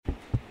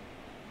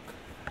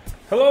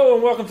Hello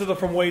and welcome to the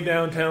From Way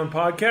Downtown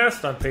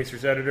podcast. I'm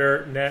Pacers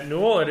editor Nat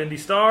Newell at Indy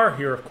Star,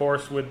 here of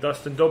course with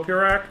Dustin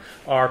Dopirak,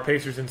 our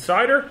Pacers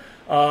Insider.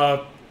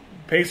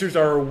 Pacers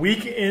are a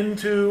week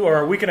and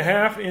a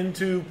half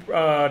into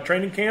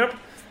training camp.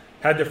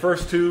 Had their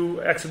first two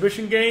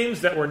exhibition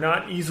games that were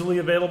not easily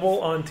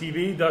available on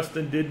TV.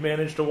 Dustin did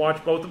manage to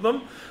watch both of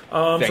them.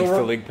 Thanks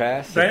to League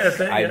Pass.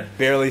 I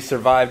barely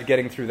survived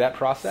getting through that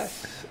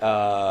process.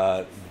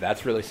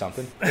 That's really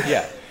something. But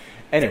yeah.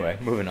 Anyway,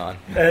 moving on.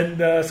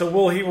 And so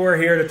we're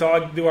here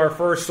to do our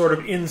first sort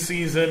of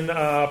in-season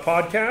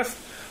podcast.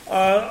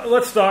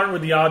 Let's start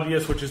with the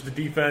obvious, which is the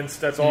defense.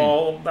 That's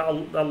all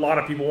a lot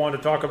of people want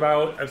to talk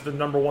about as the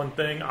number one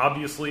thing.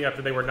 Obviously,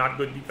 after they were not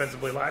good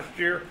defensively last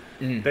year,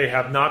 they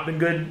have not been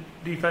good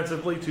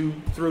defensively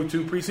through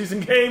two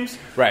preseason games.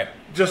 Right.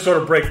 Just sort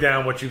of break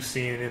down what you've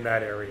seen in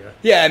that area.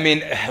 Yeah, I mean,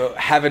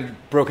 haven't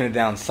broken it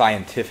down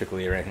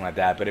scientifically or anything like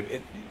that, but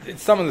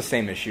it's some of the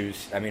same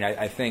issues. I mean,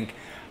 I think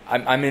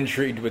I'm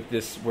intrigued with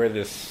where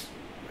this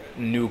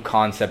new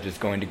concept is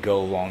going to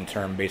go long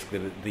term.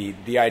 Basically,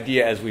 the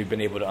idea, as we've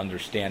been able to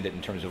understand it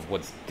in terms of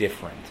what's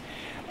different,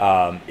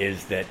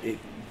 is that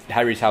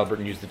Tyrese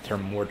Halliburton used the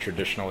term more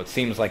traditional. It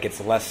seems like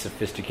it's less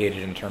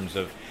sophisticated in terms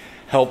of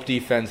help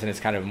defense, and it's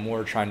kind of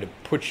more trying to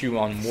put you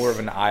on more of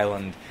an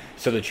island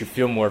so that you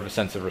feel more of a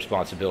sense of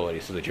responsibility,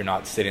 so that you're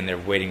not sitting there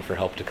waiting for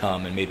help to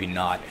come and maybe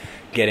not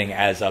getting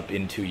as up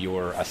into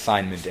your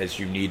assignment as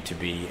you need to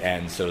be,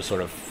 and so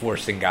sort of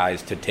forcing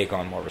guys to take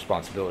on more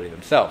responsibility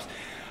themselves.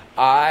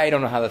 I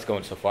don't know how that's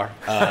going so far.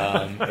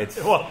 It's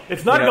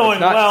not going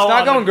well. It's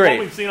not going great.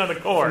 What we've seen on the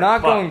court.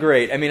 Not going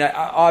great. I mean,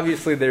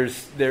 obviously,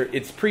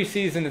 it's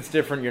preseason. It's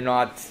different. You're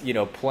not,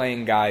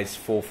 playing guys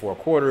full four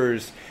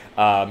quarters.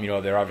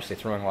 They're obviously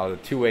throwing a lot of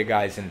the two-way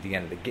guys in at the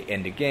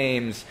end of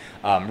games.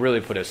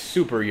 Really put a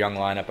super young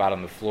lineup out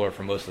on the floor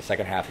for most of the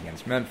second half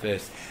against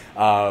Memphis.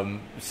 Again,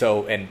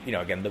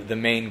 the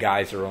main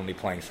guys are only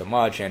playing so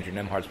much. Andrew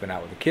Nembhard's been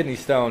out with a kidney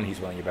stone. He's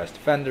one of your best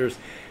defenders.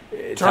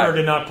 Turner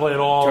did not play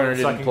at all. Turner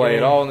didn't play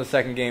at all in the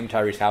second game.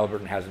 Tyrese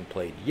Halliburton hasn't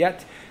played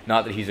yet.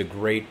 Not that he's a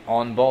great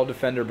on-ball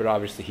defender, but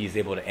obviously he's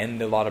able to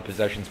end a lot of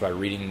possessions by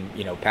reading,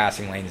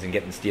 passing lanes and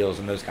getting steals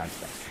and those kinds of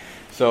things.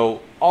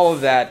 So all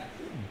of that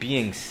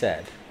being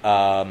said,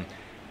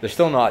 they're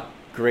still not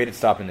great at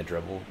stopping the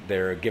dribble.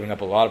 They're giving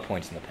up a lot of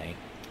points in the paint.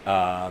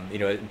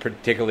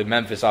 Particularly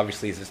Memphis.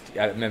 Obviously,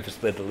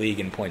 Memphis led the league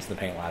in points in the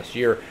paint last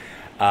year,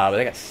 but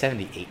they got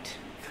 78.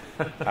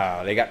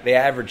 They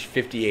averaged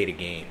 58 a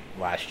game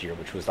last year,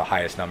 which was the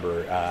highest number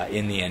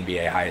in the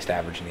NBA, highest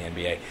average in the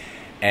NBA.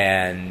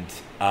 And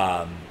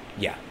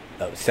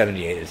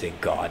 78 is a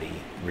gaudy,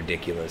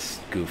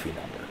 ridiculous, goofy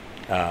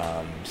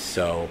number.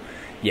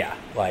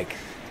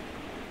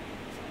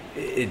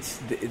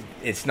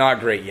 It's not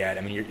great yet.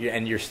 I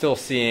mean, you're still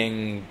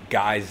seeing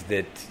guys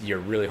that you're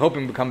really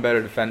hoping become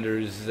better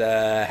defenders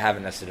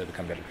haven't necessarily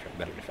become better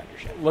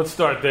defenders yet. Let's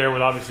start there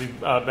with obviously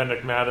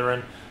Bennedict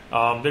Mathurin.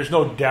 There's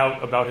no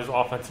doubt about his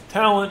offensive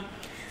talent.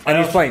 And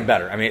he's playing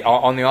better. I mean,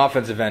 on the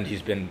offensive end,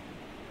 he's been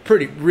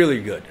really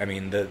good. I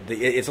mean,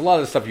 it's a lot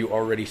of the stuff you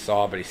already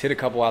saw, but he's hit a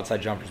couple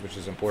outside jumpers, which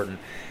is important.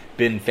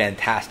 Been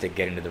fantastic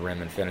getting to the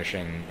rim and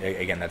finishing.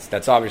 Again,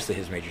 that's obviously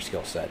his major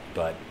skill set,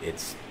 but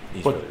he's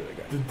really good.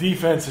 The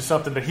defense is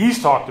something that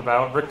he's talked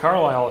about. Rick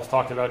Carlisle has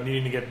talked about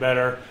needing to get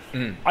better.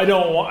 I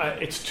don't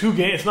want. It's 2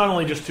 games. It's not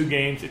only just 2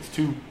 games. It's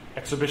 2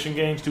 exhibition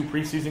games, 2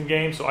 preseason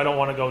games. So I don't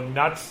want to go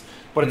nuts.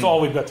 But it's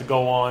all we've got to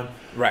go on.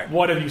 Right.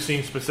 What have you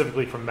seen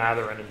specifically from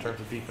Mathurin in terms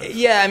of defense?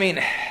 Yeah, I mean,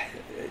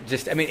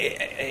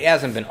 it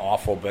hasn't been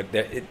awful, but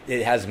it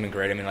hasn't been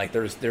great. I mean, like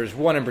there's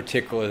one in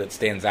particular that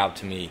stands out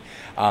to me.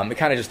 It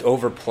kind of just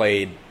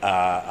overplayed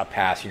a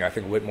pass. I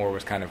think Whitmore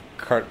was kind of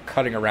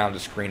cutting around the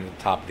screen at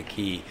the top of the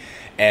key.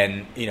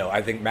 And,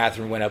 I think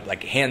Mathurin went up,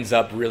 like, hands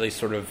up, really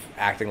sort of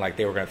acting like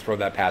they were going to throw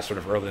that pass sort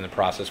of early in the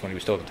process when he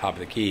was still at the top of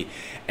the key,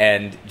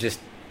 and just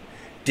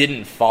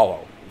didn't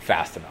follow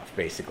fast enough,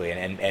 basically,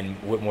 and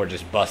Whitmore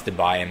just busted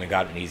by him and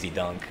got an easy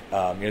dunk.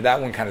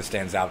 That one kind of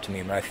stands out to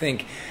me. But I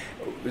think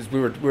as we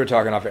were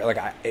talking off,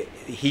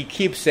 he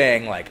keeps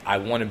saying, like, I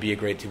want to be a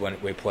great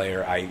two-way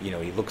player.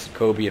 He looks at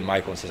Kobe and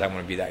Michael and says, I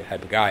want to be that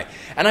type of guy,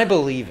 and I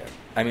believe him.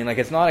 I mean, like,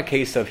 it's not a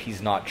case of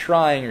he's not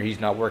trying or he's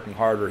not working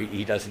hard or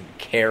he doesn't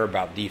care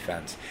about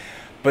defense,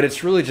 but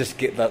it's really just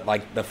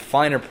the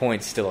finer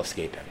points still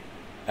escape him,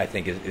 I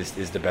think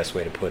is the best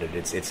way to put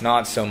it. It's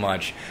not so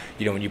much,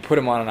 when you put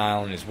him on an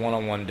island, he's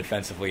one-on-one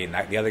defensively, and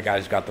the other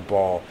guy's got the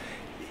ball,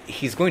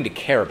 he's going to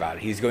care about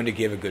it. He's going to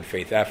give a good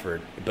faith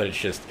effort, but it's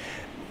just,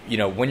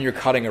 when you're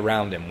cutting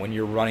around him, when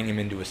you're running him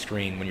into a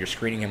screen, when you're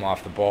screening him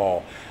off the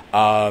ball,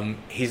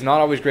 he's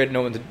not always great at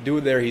knowing what to do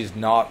there. He's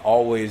not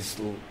always,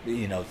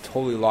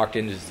 totally locked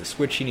into the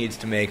switch he needs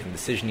to make and the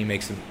decision he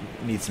needs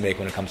to make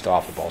when it comes to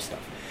off-the-ball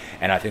stuff.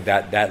 And I think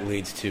that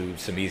leads to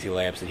some easy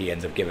layups that he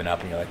ends up giving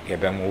up, and you're like, okay,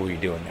 Ben, what were you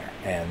doing there?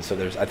 And so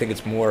I think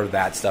it's more of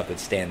that stuff that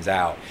stands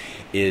out,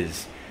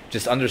 is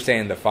just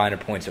understanding the finer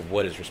points of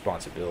what his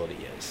responsibility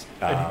is.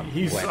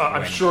 He's,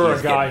 I'm sure,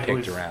 a guy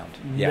who's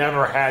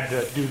never had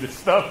to do this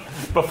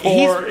stuff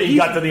before he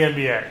got to the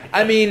NBA.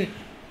 I mean,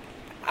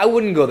 I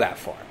wouldn't go that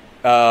far.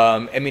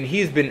 I mean,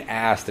 he's been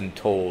asked and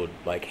told,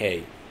 like,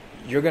 hey,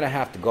 you're going to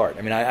have to guard.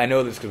 I mean, I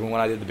know this because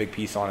when I did the big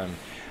piece on him,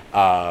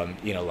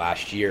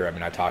 last year, I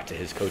mean, I talked to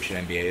his coach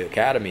at NBA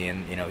Academy,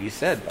 and, he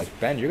said, like,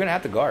 Ben, you're going to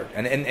have to guard.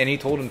 And he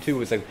told him, too, it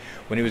was like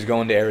when he was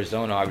going to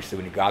Arizona, obviously,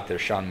 when he got there,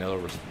 Sean Miller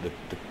was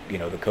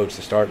the coach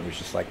to start, and he was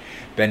just like,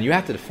 Ben, you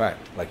have to defend.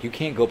 Like, you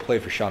can't go play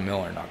for Sean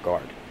Miller and not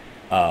guard.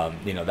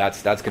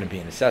 That's going to be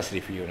a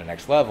necessity for you at the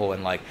next level.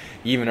 And, like,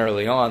 even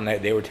early on,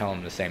 they were telling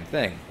him the same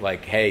thing.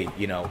 Like, hey,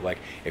 like,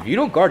 if you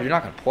don't guard, you're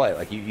not going to play.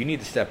 Like, you need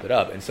to step it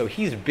up. And so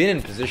he's been in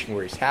a position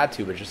where he's had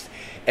to, but just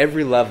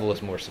every level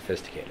is more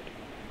sophisticated.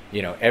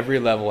 Every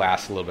level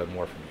asks a little bit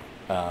more from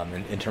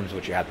you in terms of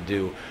what you have to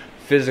do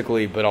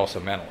physically, but also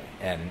mentally.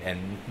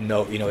 And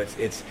no,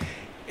 it's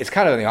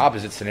kind of in the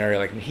opposite scenario.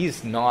 Like,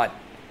 he's not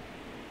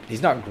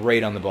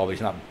great on the ball, but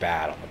he's not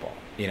bad on the ball.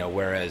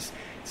 Whereas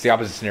it's the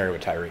opposite scenario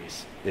with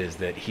Tyrese, is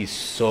that he's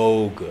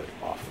so good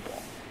off the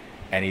ball,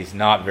 and he's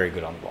not very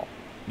good on the ball.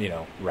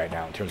 Right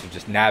now, in terms of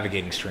just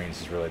navigating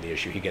screens is really the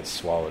issue. He gets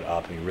swallowed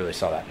up, and you really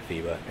saw that in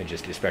FIBA, and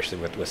just especially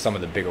with some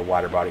of the bigger,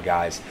 wider body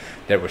guys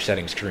that were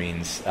setting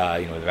screens, the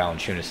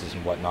Valanciunises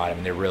and whatnot. I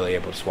mean, they're really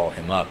able to swallow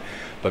him up.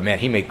 But, man,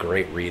 he made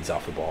great reads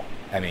off the ball.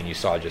 I mean, you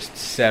saw just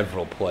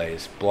several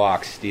plays,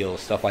 blocks, steals,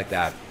 stuff like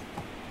that.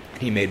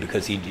 He made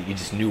because he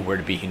just knew where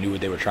to be. He knew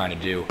what they were trying to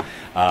do,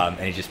 and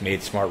he just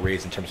made smart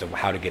reads in terms of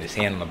how to get his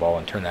hand on the ball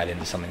and turn that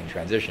into something in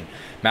transition.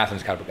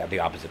 Mathurin's kind of got the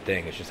opposite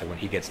thing. It's just like when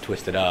he gets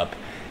twisted up,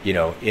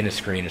 in a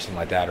screen or something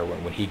like that, or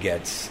when he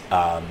gets,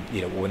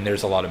 when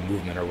there's a lot of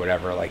movement or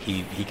whatever, like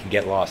he can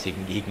get lost. He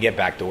can get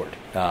backdoored.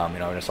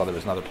 And I saw there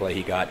was another play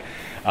he got.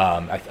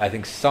 I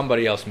think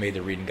somebody else made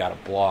the read and got a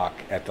block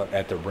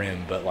at the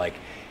rim, but like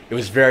it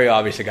was very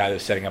obvious a guy that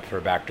was setting up for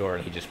a backdoor,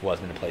 and he just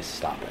wasn't in a place to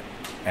stop it.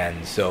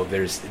 And so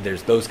there's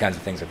those kinds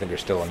of things I think are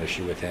still an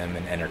issue with him,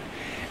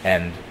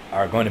 and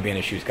are going to be an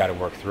issue he's got to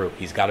work through.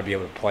 He's got to be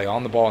able to play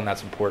on the ball, and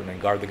that's important,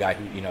 and guard the guy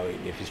who,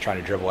 if he's trying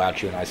to dribble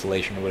at you in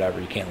isolation or whatever,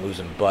 you can't lose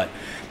him. But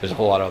there's a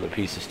whole lot of other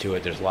pieces to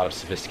it. There's a lot of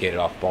sophisticated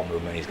off-ball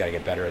movement. He's got to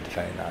get better at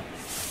defending that.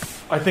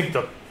 I think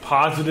the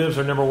positives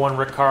are, number one,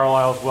 Rick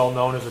Carlisle is well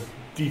known as a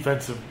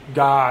defensive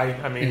guy.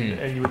 I mean,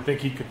 and you would think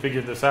he could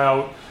figure this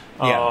out.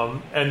 Yeah.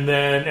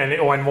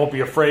 And won't be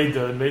afraid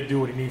to do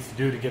what he needs to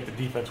do to get the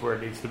defense where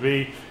it needs to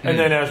be. And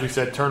then, as we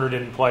said, Turner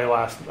didn't play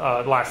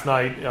last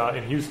night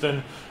in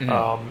Houston,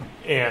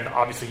 and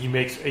obviously he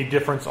makes a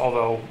difference.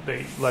 Although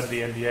they led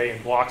the NBA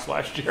in blocks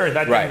last year, and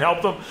that didn't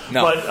help them.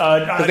 No,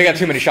 because they got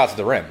too many shots at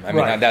the rim. I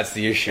mean, that's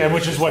the issue, and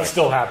which is what's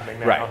still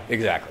happening now. Right,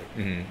 exactly.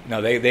 Mm-hmm.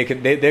 No,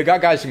 they've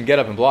got guys who can get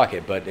up and block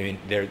it, but I mean,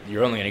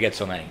 you're only going to get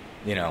so many.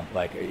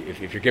 Like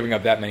if you're giving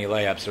up that many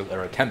layups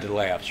or attempted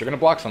layups, you're going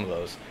to block some of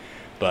those.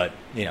 But,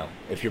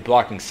 if you're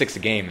blocking 6 a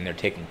game and they're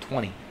taking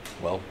 20,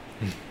 well,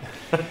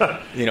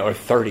 or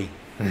 30.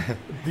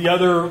 The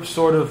other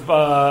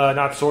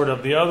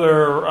the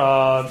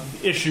other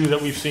issue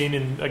that we've seen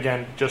in,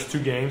 again, just 2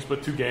 games,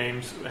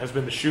 has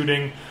been the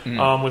shooting,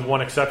 with one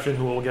exception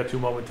who we'll get to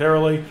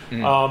momentarily.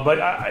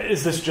 But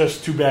is this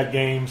just 2 bad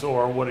games,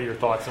 or what are your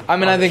thoughts?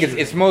 I think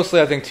it's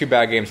mostly, 2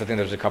 bad games. I think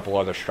there's a couple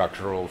other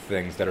structural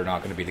things that are not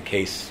going to be the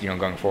case,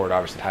 going forward.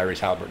 Obviously, Tyrese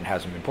Halliburton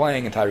hasn't been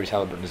playing, and Tyrese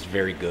Halliburton is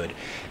very good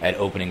at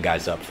opening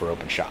guys up for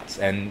open shots.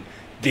 And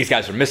these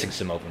guys are missing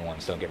some open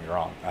ones, don't get me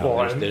wrong.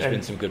 There's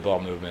been some good ball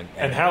movement.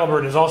 And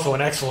Halliburton is also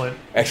an excellent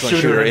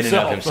shooter in and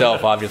of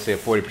himself, obviously a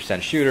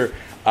 40% shooter.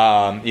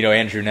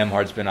 Andrew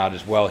Nembhard's been out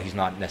as well. He's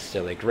not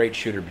necessarily a great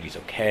shooter, but he's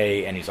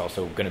okay, and he's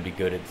also going to be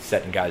good at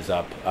setting guys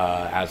up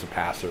as a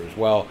passer as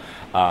well.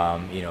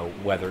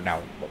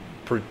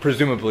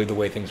 Presumably the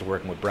way things are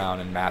working with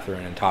Brown and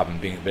Mathurin and Toppin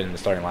been in the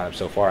starting lineup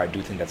so far, I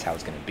do think that's how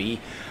it's going to be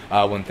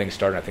when things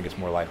start. I think it's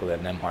more likely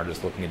that Nembhard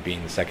is looking at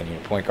being the second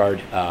unit point guard,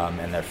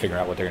 and they're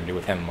figuring out what they're going to do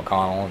with him and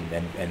McConnell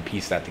and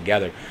piece that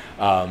together.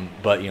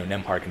 But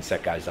Nembhard can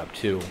set guys up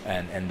too,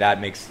 and that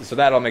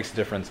all makes a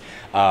difference.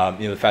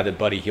 The fact that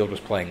Buddy Hield was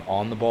playing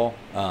on the ball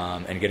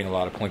and getting a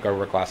lot of point guard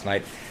work last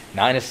night.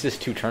 9 assists,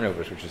 2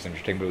 turnovers, which is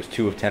interesting, but it was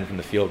 2 of 10 from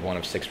the field, 1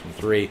 of 6 from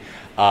 3.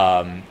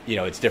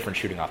 It's different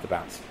shooting off the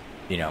bounce.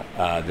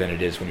 Than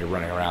it is when you're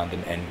running around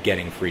and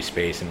getting free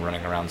space and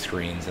running around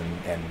screens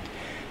and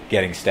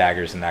getting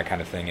staggers and that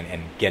kind of thing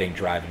and getting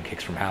driving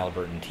kicks from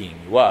Halliburton teeing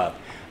you up.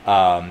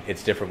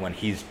 It's different when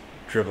he's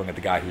dribbling at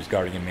the guy who's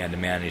guarding him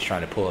man-to-man and he's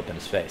trying to pull up in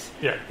his face.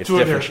 Yeah, it's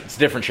different. It's a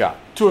different shot.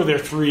 2 of their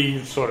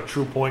 3 sort of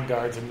true point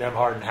guards, and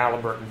Nembhard and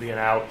Halliburton being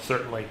out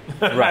certainly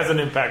has an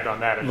impact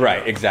on that.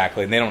 Right,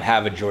 exactly. And they don't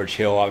have a George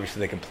Hill.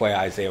 Obviously, they can play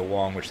Isaiah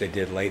Wong, which they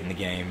did late in the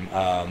game,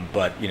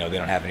 but they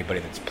don't have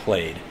anybody that's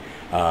played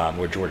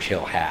where George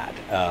Hill had.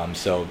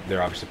 So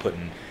they're obviously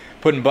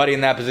putting Buddy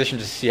in that position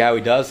to see how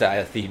he does.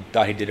 I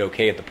thought he did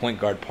okay at the point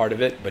guard part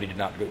of it, but he did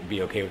not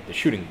be okay with the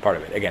shooting part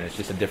of it. Again, it's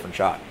just a different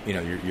shot.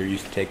 You're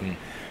used to taking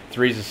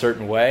threes a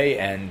certain way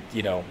and,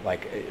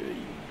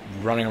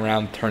 running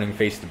around, turning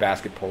face to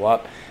basket, pull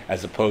up,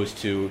 as opposed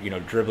to,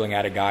 dribbling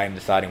at a guy and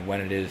deciding when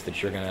it is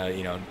that you're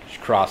going to,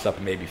 cross up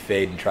and maybe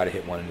fade and try to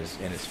hit one in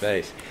his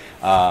face.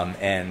 He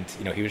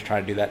was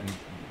trying to do that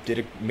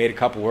and made a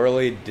couple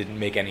early, didn't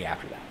make any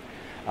after that.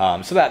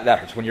 So that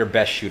hurts. When your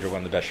best shooter, one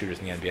of the best shooters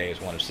in the NBA,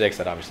 is 1 of 6,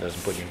 that obviously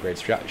doesn't put you in great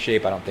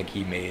shape. I don't think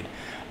he made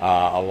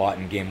a lot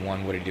in Game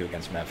 1. What did he do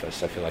against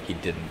Memphis? I feel like he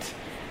didn't.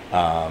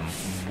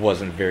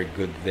 Wasn't very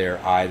good there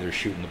either,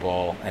 shooting the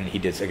ball. And he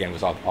did, again, he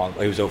was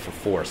 0 for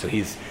 4, so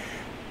he's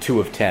 2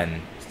 of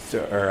 10.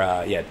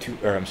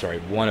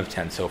 1 of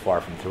 10 so far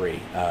from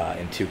 3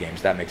 in 2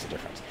 games. That makes a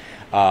difference.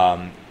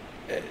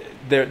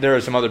 There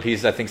are some other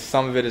pieces. I think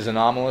some of it is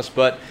anomalous,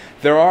 but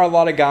there are a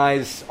lot of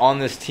guys on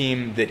this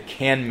team that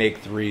can make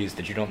threes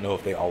that you don't know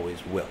if they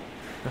always will.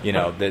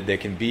 They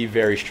can be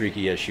very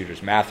streaky as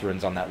shooters.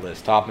 Matherin's on that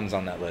list. Toppin's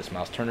on that list.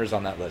 Miles Turner's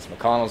on that list.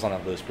 McConnell's on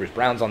that list. Bruce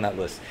Brown's on that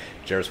list.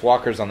 Jarace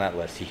Walker's on that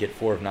list. He hit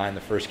 4 of 9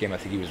 the first game. I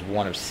think he was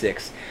 1 of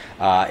 6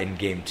 in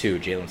Game 2.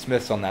 Jalen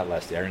Smith's on that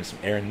list.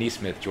 Aaron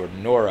Nesmith,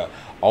 Jordan Nora.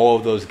 All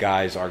of those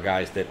guys are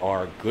guys that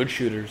are good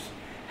shooters,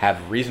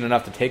 have reason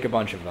enough to take a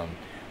bunch of them,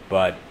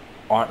 but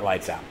aren't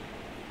lights out.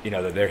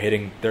 They're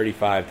hitting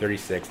 35,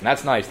 36, and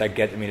that's nice.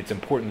 It's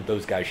important that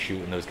those guys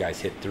shoot and those guys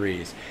hit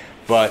threes,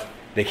 but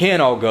they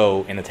can't all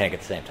go in the tank at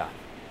the same time.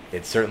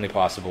 It's certainly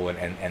possible,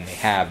 and they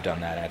have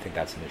done that, and I think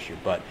that's an issue.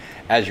 But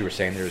as you were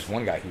saying, there's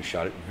one guy who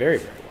shot it very,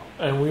 very well.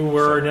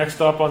 And next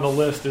up on the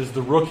list is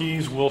the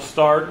rookies. We'll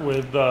start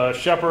with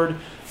Sheppard,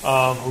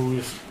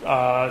 who's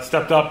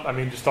stepped up.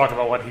 Just talking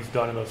about what he's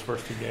done in those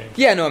first 2 games.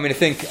 Yeah, no, I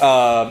think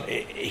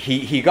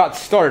he got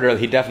started early.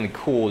 He definitely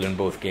cooled in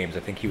both games.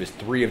 I think he was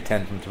 3 of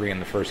 10 from 3 in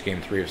the first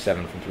game, 3 of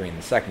 7 from 3 in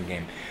the second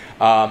game.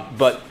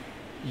 But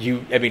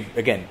you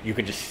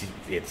could just see,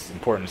 it's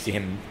important to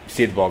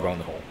see the ball go in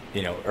the hole,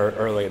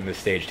 early in this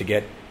stage to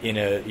get in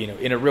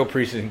a real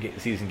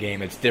preseason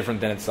game. It's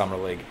different than at Summer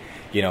League,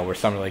 where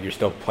Summer League you're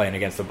still playing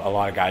against a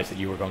lot of guys that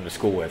you were going to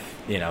school with,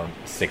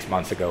 6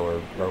 months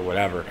ago or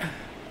whatever.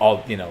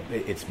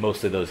 It's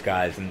mostly those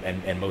guys,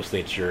 and mostly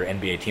it's your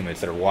NBA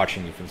teammates that are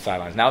watching you from the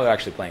sidelines. Now they're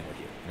actually playing with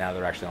you. Now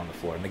they're actually on the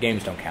floor, and the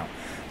games don't count.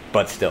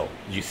 But still,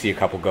 you see a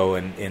couple go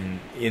in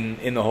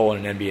the hole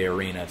in an NBA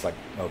arena. It's like,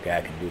 okay,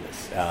 I can do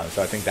this.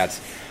 So I think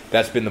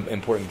that's been the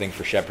important thing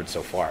for Sheppard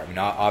so far.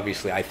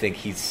 Obviously, I think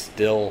he's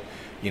still,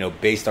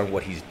 based on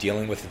what he's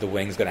dealing with at the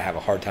wing, is going to have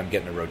a hard time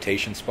getting a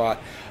rotation spot.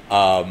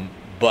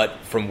 But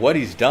from what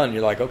he's done,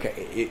 you're like, okay,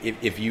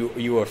 if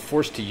you are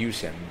forced to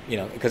use him,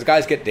 because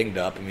guys get dinged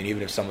up.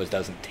 Even if someone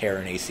doesn't tear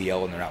an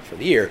ACL and they're out for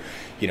the year,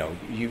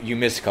 you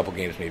miss a couple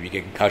games, maybe you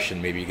get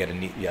concussion, maybe you get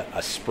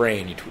a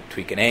sprain, you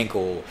tweak an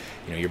ankle,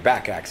 your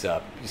back acts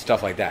up,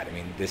 stuff like that.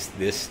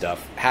 This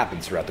stuff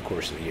happens throughout the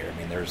course of the year.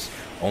 There's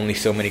only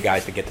so many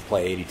guys that get to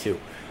play 82.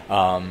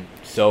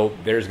 So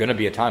there's going to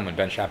be a time when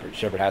Ben Sheppard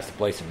has to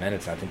play some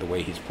minutes, and I think the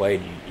way he's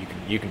played,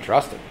 you can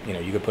trust him.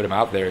 You can put him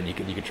out there, and you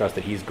can trust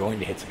that he's going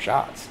to hit some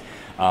shots.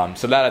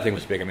 So that I think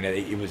was big.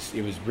 It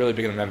was really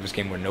big in the Memphis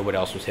game where nobody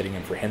else was hitting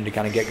him for him to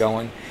kind of get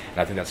going, and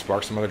I think that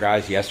sparked some other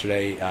guys.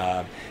 Yesterday,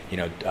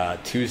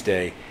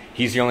 Tuesday,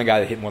 he's the only guy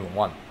that hit more than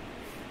one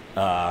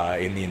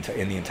in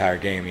the entire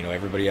game.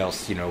 Everybody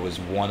else was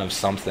 1 of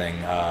something.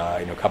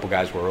 A couple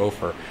guys were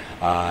over,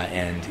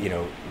 and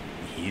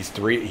He's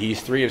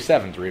 3 of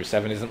 7. 3 of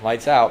 7 isn't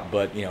lights out,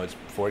 but it's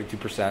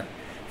 42%,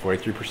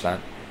 43%.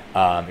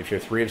 If you're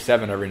 3 of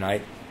 7 every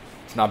night,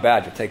 it's not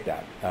bad. You'll take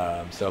that.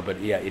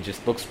 It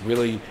just looks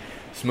really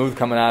smooth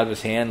coming out of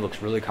his hand.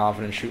 Looks really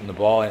confident shooting the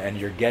ball, and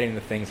you're getting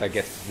the things I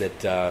guess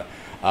that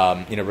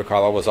Rick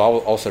Carlisle was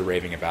also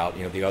raving about.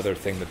 The other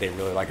thing that they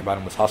really like about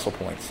him was hustle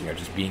points.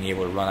 Just being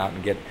able to run out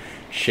and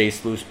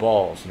chase loose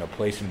balls,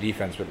 play some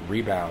defense, but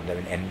rebound.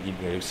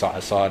 I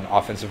saw an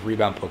offensive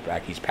rebound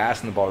putback. He's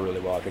passing the ball really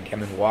well. I think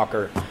him and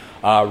Walker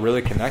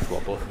really connect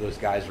well. Both of those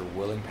guys are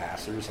willing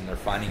passers, and they're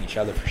finding each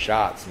other for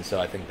shots. And so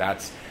I think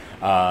that's,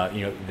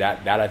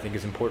 that I think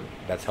is important.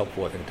 That's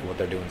helpful, I think, to what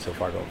they're doing so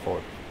far going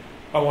forward.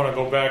 I want to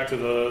go back to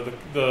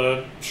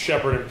the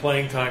Sheppard and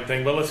playing time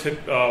thing, but let's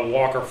hit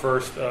Walker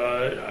first.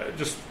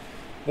 Just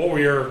what were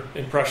your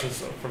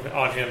impressions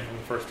on him from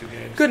the first 2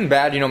 games? Good and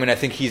bad. I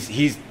think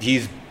he's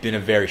been a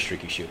very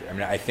streaky shooter.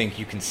 I think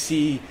you can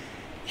see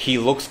he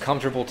looks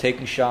comfortable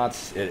taking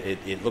shots.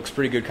 It looks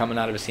pretty good coming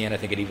out of his hand. I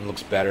think it even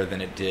looks better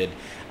than it did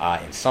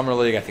in Summer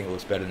League. I think it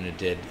looks better than it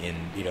did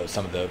in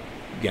some of the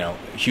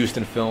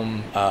Houston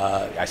film.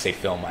 I say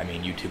film, I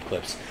mean YouTube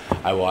clips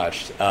I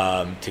watched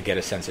to get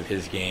a sense of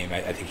his game.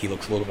 I think he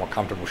looks a little more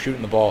comfortable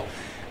shooting the ball.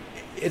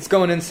 It's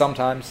going in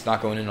sometimes. It's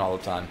not going in all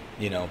the time,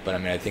 But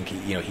I think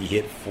he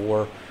hit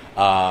 4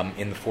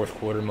 in the fourth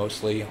quarter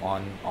mostly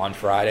on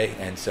Friday,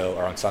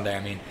 or on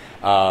Sunday.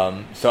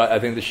 So I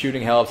think the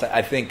shooting helps.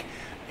 I think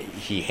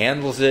he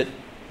handles it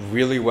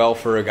really well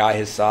for a guy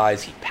his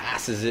size. He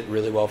passes it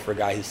really well for a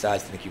guy his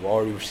size. I think you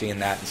already were seeing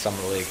that in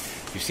Summer League.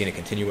 you've seen a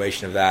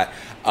continuation of that.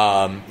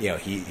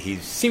 He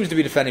seems to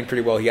be defending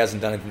pretty well. He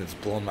hasn't done anything that's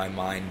blown my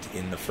mind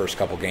in the first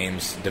couple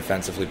games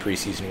defensively,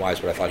 preseason-wise,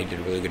 but I thought he did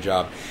a really good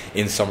job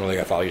in Summer League.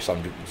 I thought you saw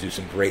him do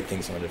some great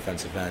things on the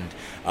defensive end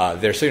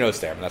there. So it's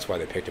there. That's why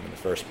they picked him in the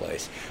first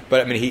place.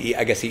 But,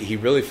 I guess he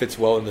really fits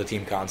well into the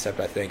team concept,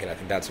 I think, and I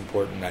think that's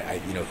important.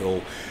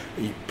 He'll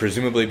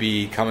presumably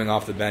be coming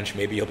off the bench.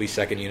 Maybe he'll be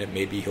second unit.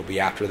 Maybe he'll be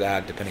after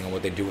that, depending on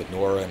what they do with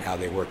Nora and how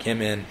they work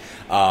him in.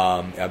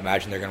 I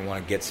imagine they're going to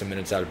want to get some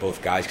minutes out of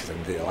both guys because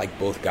they like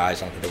both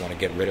guys. I don't think they want to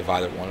get rid of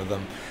either one of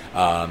them.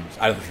 I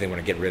don't think they want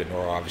to get rid of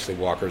Nora. Obviously,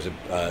 Walker's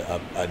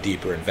a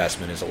deeper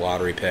investment as a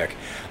lottery pick,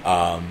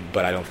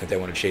 but I don't think they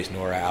want to chase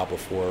Nora out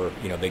before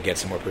they get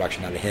some more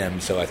production out of him.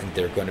 So I think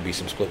there are going to be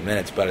some split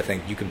minutes, but I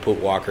think you can put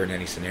Walker in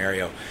any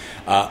scenario.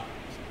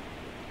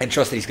 And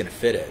trust that he's going to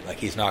fit it. Like,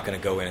 he's not going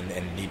to go in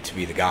and need to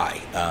be the guy.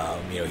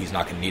 He's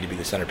not going to need to be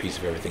the centerpiece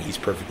of everything. He's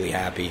perfectly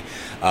happy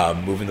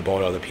moving the ball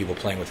to other people,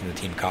 playing within the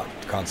team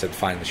concept,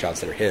 finding the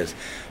shots that are his.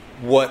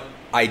 What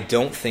I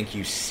don't think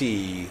you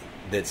see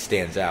that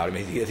stands out,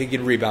 I think he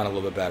can rebound a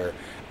little bit better.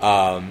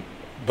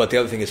 But the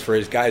other thing is, for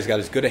his guy, he's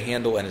got as good a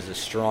handle and is as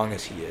strong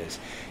as he is.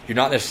 You're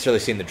not necessarily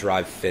seeing the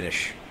drive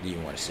finish that you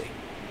want to see.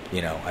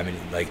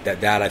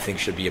 That I think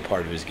should be a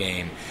part of his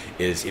game,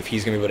 is if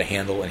he's going to be able to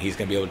handle and he's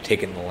going to be able to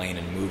take it in the lane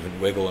and move and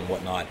wiggle and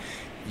whatnot,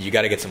 you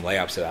got to get some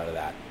layups out of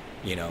that.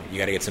 You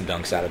got to get some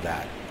dunks out of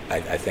that.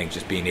 I think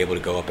just being able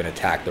to go up and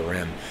attack the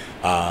rim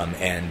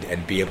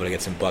and be able to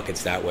get some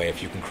buckets that way.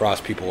 If you can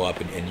cross people up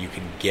and you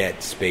can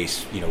get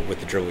space, with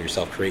the dribble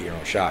yourself, create your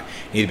own shot,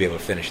 you need to be able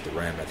to finish the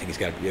rim. I think he's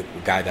got to be a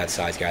guy that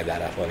size, guy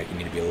that athletic. You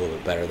need to be a little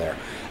bit better there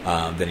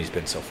than he's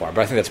been so far.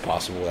 But I think that's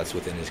possible. That's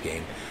within his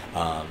game.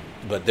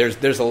 But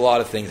there's a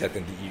lot of things I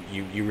think that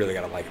you really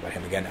got to like about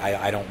him. Again,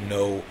 I don't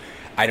know.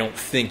 I don't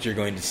think you're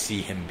going to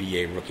see him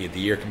be a Rookie of the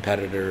Year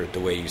competitor the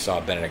way you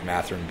saw Benedict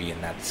Mathurin be in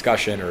that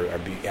discussion, or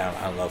be,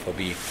 I don't know if he'll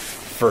be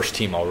first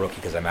team All-Rookie,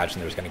 because I imagine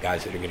there's going to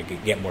guys that are going to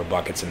get more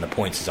buckets, and the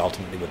points is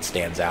ultimately what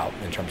stands out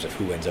in terms of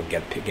who ends up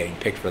getting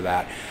picked for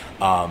that.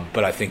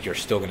 But I think you're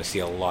still going to see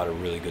a lot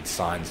of really good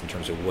signs in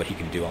terms of what he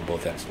can do on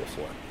both ends of the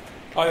floor.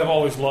 I have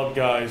always loved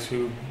guys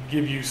who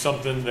give you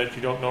something that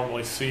you don't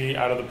normally see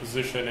out of the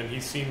position, and he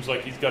seems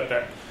like he's got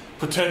that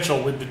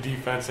potential with the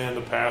defense and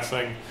the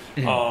passing.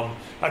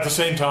 Mm-hmm. At the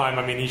same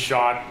time, he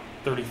shot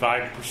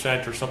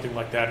 35% or something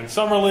like that in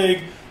Summer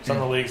League.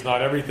 Summer League's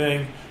not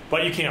everything,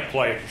 but you can't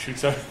play if you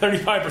shoot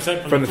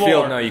 35% from the floor.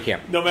 Field. No, you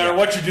can't. No matter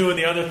what you do in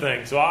the other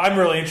thing. So I'm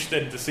really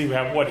interested to see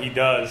what he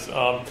does.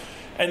 And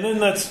then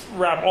let's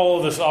wrap all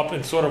of this up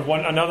in sort of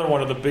another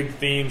one of the big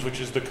themes, which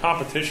is the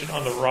competition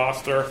on the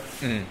roster.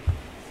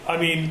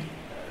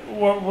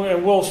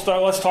 We'll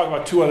start. Let's talk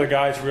about two other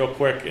guys real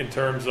quick in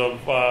terms of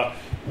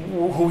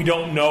who we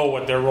don't know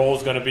what their role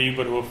is going to be,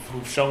 but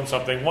who've shown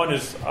something. One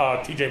is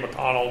T.J.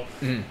 McConnell.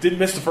 Didn't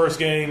miss the first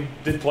game.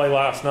 Did play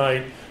last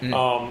night.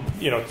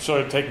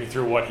 Sort of take me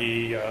through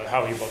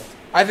how he looked.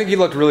 I think he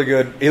looked really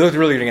good. He looked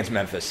really good against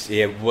Memphis.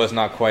 He was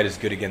not quite as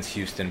good against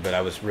Houston, but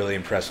I was really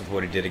impressed with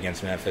what he did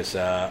against Memphis.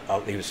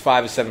 He was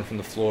 5 of 7 from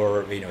the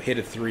floor. Hit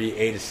a 3,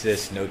 8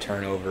 assists, no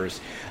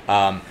turnovers.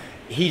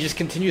 He just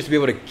continues to be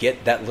able to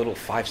get that little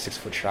 5-6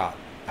 foot shot.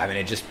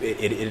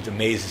 It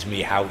amazes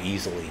me how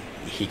easily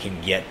he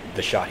can get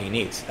the shot he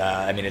needs.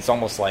 It's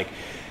almost like,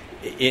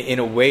 in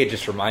a way, it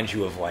just reminds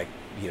you of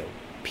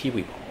Pee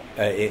Wee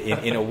ball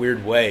in a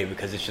weird way,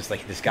 because it's just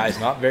like, this guy's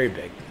not very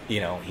big.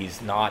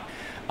 He's not.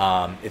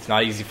 It's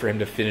not easy for him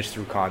to finish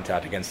through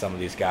contact against some of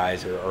these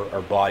guys,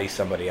 or body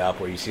somebody up.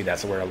 Where you see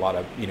that's where a lot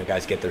of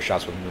guys get their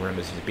shots within the rim,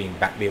 is just be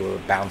able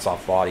to bounce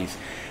off bodies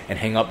and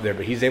hang up there.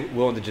 But he's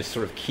willing to just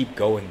sort of keep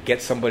going,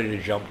 get somebody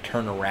to jump,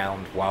 turn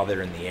around while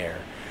they're in the air,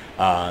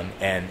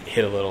 and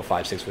hit a little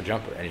 5-6 foot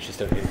jumper. And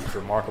it's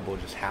remarkable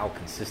just how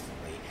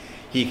consistently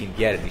he can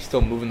get it. He's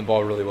still moving the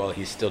ball really well.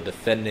 He's still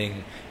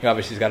defending.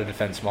 Obviously, he's got to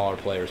defend smaller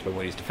players, but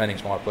when he's defending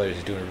smaller players,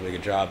 he's doing a really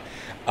good job.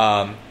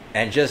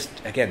 And just,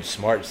 again,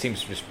 smart.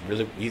 Seems just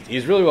really,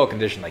 he's really well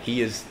conditioned. Like,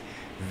 he is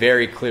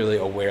very clearly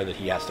aware that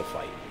he has to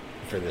fight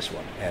for this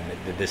one, and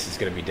that this is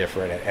going to be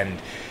different.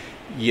 And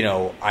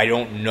I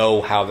don't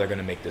know how they're going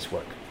to make this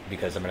work,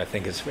 because I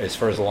think as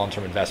far as a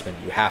long-term investment,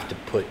 you have to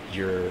put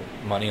your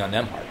money on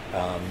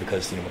Nembhard,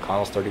 because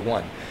McConnell's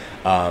 31.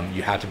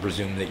 You have to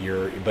presume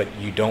that but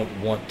you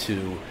don't want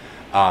to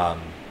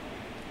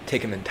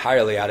take him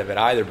entirely out of it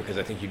either, because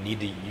I think you need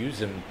to use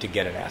him to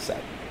get an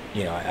asset.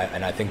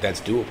 And I think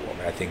that's doable.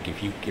 I think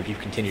if you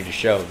continue to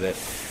show that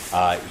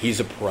he's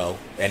a pro,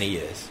 and he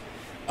is,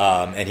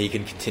 and he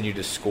can continue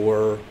to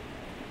score,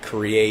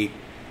 create,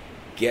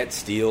 get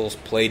steals,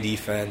 play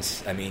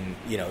defense.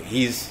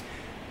 He's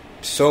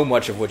so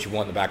much of what you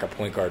want in the backup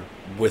point guard,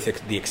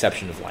 with the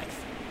exception of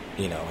length.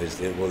 Is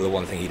the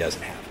one thing he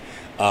doesn't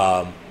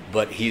have.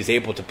 But he's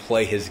able to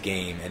play his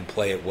game and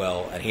play it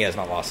well, and he has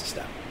not lost a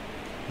step,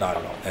 not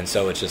at all. And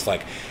so it's just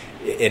like,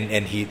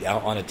 and he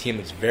on a team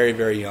that's very,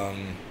 very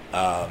young.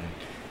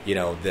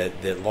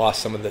 that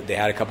lost some of the. They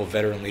had a couple of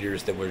veteran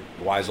leaders that were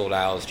wise old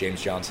owls,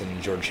 James Johnson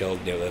and George Hill.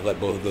 They let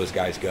both of those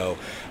guys go.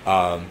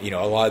 A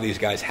lot of these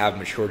guys have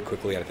matured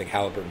quickly. I think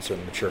Halliburton's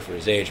certainly mature for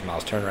his age.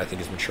 Miles Turner, I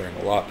think, is maturing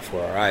a lot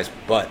before our eyes.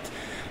 But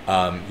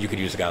you could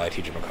use a guy like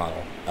T.J.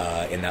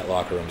 McConnell in that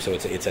locker room. So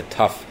it's a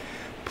tough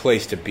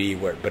place to be.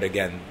 But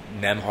again,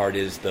 Nembhard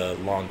is the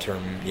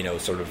long-term,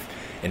 sort of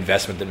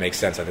investment that makes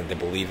sense. I think they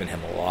believe in him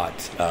a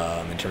lot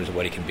in terms of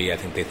what he can be. I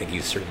think they think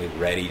he's certainly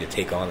ready to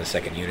take on the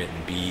second unit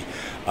and be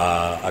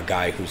a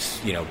guy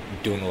who's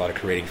doing a lot of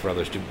creating for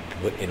others, to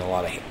put in a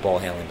lot of ball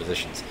handling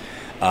positions.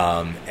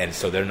 And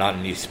so they're not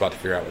in an easy spot to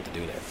figure out what to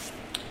do there.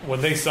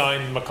 When they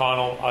signed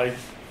McConnell, I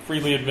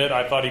freely admit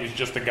I thought he was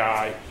just a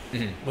guy,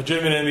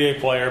 legitimate NBA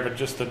player, but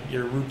just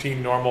your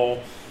routine,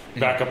 normal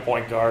backup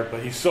point guard.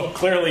 But he's so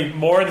clearly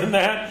more than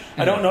that.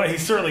 I don't know.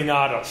 He's certainly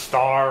not a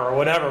star or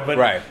whatever,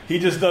 but he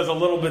just does a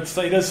little bit.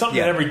 He does something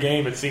in every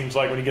game, it seems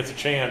like, when he gets a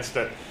chance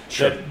that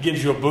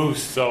gives you a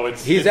boost. So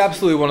he's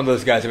absolutely one of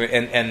those guys. I mean,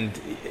 and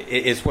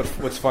it's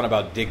what's fun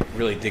about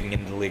really digging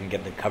into the league and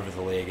getting to cover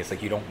the league. It's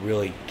like you don't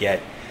really get.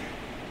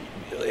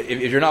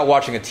 If you're not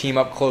watching a team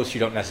up close, you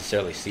don't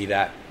necessarily see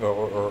that,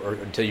 or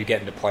until you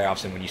get into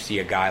playoffs, and when you see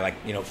a guy like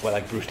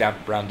Bruce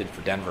Brown did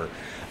for Denver,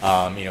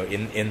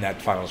 in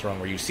that finals run,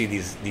 where you see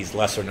these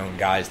lesser known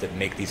guys that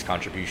make these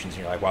contributions,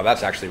 and you're like, wow,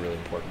 that's actually really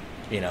important,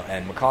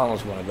 And McConnell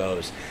is one of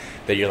those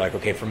that you're like,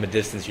 okay, from a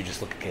distance, you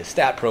just look at his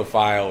stat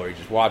profile, or you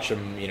just watch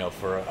him,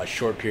 for a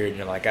short period, and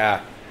you're like,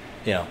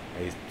 he's a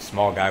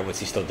small guy, what's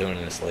he still doing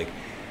in this league?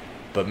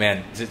 But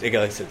man, like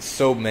I said,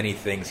 so many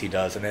things he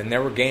does, and then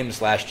there were games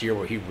last year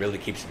where he really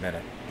keeps them in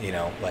it.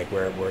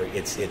 Where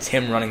it's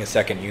him running a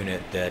second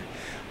unit that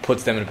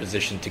puts them in a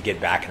position to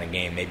get back in the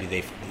game.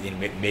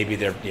 Maybe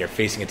they're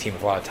facing a team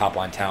with a lot of top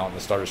line talent, and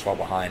the starters fall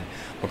behind.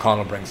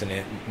 McConnell brings him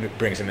in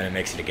and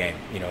makes it a game.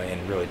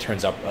 And really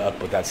turns up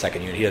with that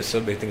second unit. He does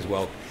so many things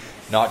well,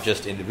 not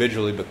just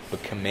individually,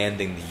 but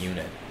commanding the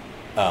unit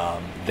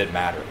that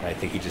matter. And I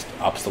think he just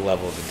ups the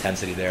level of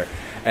intensity there.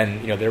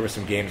 And there were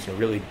some games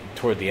really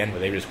toward the end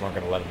where they just weren't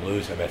going to let him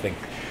lose. And I think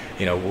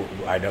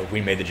I know we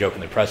made the joke in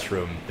the press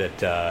room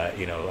that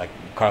like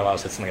Carlisle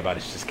said something about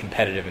it's just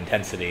competitive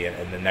intensity,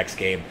 and the next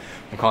game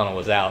McConnell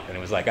was out, and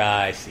it was like,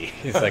 I see.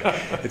 It's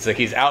like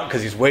he's out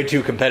because he's way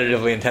too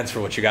competitively intense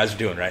for what you guys are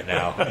doing right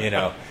now.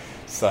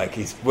 It's like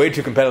he's way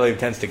too competitively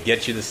intense to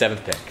get you the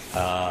 7th pick.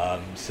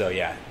 So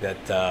yeah,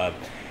 that.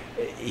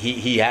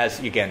 He has,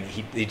 again,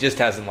 he just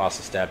hasn't lost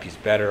a step. He's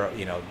better,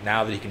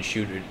 now that he can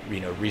shoot,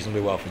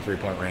 reasonably well from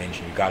 3-point range,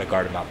 and you've got to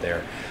guard him out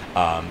there.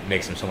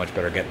 Makes him so much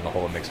better getting the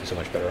hole, and makes him so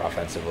much better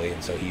offensively.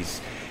 And so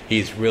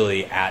he's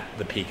really at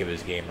the peak of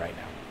his game right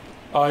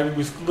now. I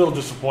was a little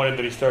disappointed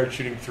that he started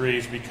shooting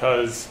threes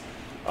because,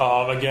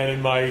 again,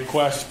 in my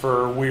quest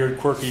for weird,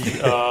 quirky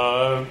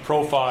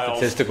profiles,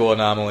 statistical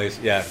anomalies,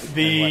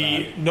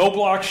 the no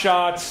block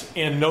shots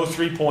and no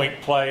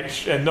 3-point play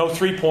and no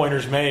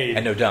 3-pointers made,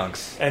 and no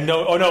dunks, and it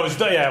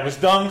was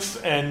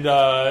dunks and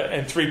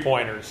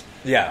 3-pointers.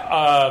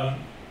 Yeah.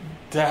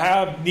 To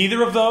have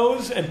neither of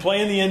those and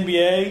play in the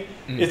NBA,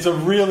 it's a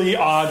really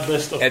odd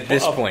list of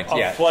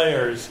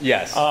players.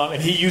 Yes.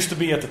 And he used to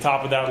be at the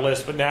top of that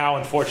list, but now,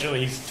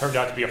 unfortunately, he's turned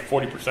out to be a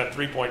 40%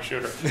 3-point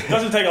shooter. It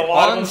doesn't take a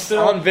lot of them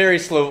still. On very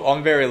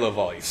low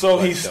volume. So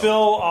he's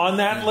still on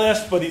that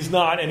list, but he's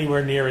not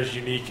anywhere near as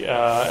unique.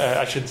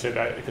 I shouldn't say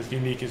that, because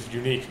unique is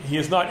unique. He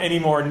is not any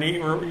more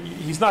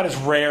he's not as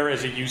rare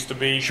as he used to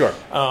be. Sure.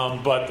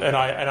 But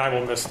I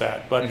will miss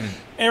that. But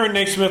Aaron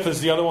Naismith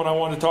is the other one I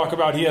want to talk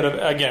about. He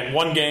had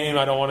one game.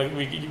 I don't want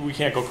to. We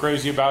can't go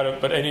crazy about it.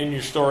 But in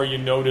your story, you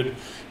noted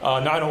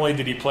not only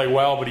did he play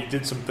well, but he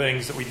did some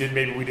things that we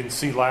didn't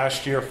see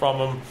last year from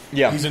him.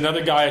 Yeah. He's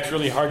another guy. It's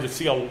really hard to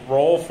see a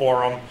role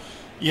for him.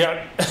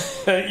 Yeah,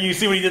 you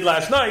see what he did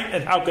last night,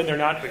 and how can there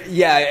not be?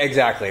 Yeah,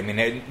 exactly. I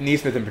mean,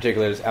 Naismith in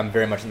particular, I'm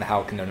very much in the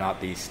how can there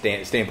not be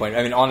standpoint.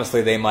 I mean,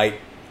 honestly, they might,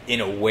 in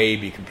a way,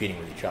 be competing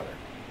with each other,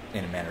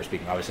 in a manner of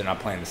speaking. Obviously, they're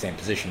not playing the same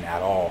position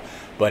at all,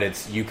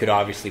 but you could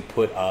obviously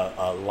put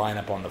a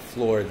lineup on the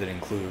floor that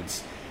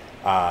includes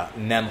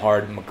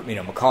Nembhard,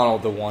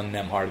 McConnell the 1,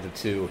 Nembhard the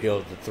 2,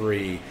 Hill the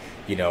 3,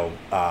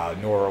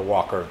 Nora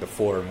Walker the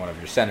 4, and one of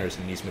your centers,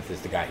 and Naismith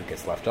is the guy who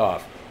gets left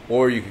off.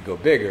 Or you could go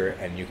bigger,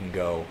 and you can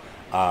go,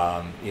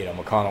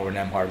 McConnell or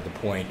Nembhard at the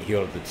point,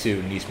 Hill at the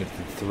 2, Naismith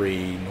at the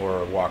 3,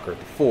 Nora Walker at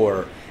the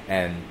 4,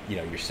 and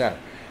your center.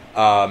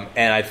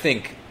 And I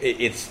think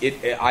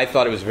I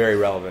thought it was very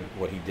relevant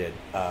what he did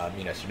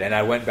yesterday. And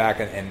I went back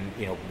and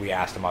we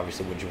asked him,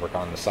 obviously, what did you work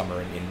on in the summer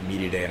in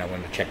media day, and I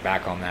wanted to check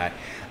back on that.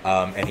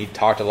 And he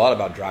talked a lot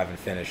about drive and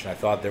finish, and I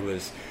thought it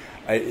was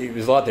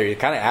a lot there. He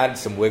kind of added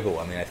some wiggle.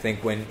 I mean, I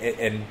think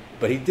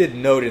but he did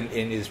note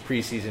in his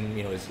preseason,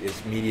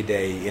 his media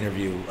day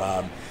interview,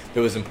 that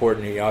was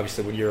important.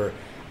 Obviously, when you're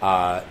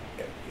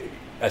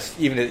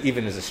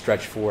even as a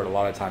stretch forward, a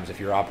lot of times if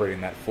you're operating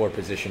that 4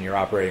 position, you're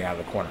operating out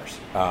of the corners.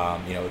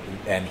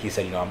 And he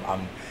said,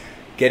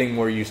 getting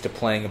more used to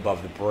playing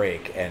above the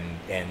break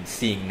and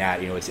seeing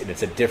that,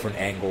 it's a different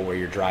angle where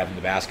you're driving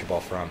the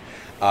basketball from.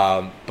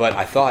 But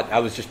I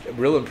was just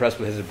real impressed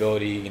with his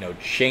ability,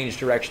 change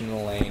direction in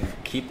the lane,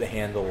 keep the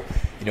handle,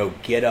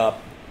 get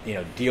up,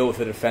 deal with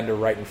the defender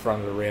right in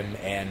front of the rim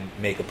and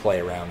make a play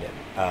around it.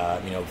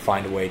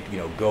 Find a way,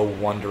 go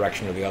one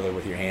direction or the other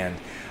with your hand,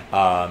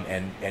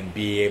 and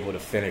be able to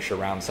finish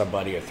around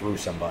somebody or through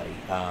somebody.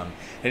 And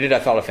he did, I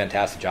thought, a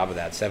fantastic job of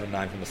that.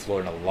 7-9 from the floor,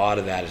 and a lot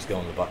of that is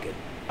going to the bucket.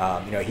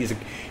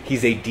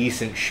 He's a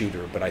decent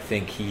shooter, but I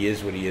think he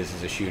is what he is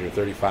as a shooter.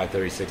 35,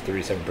 36,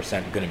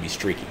 37% going to be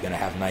streaky. Going to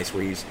have nights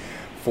where he's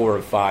 4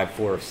 of 5,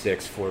 4 of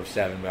 6, 4 of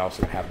 7. We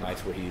also have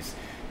nights where he's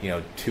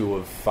 2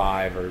 of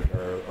 5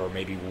 or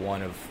maybe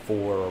 1 of 4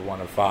 or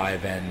 1 of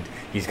 5, and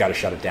he's got to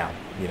shut it down.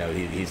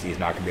 He's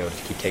not going to be able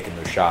to keep taking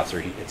those shots, or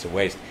it's a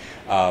waste.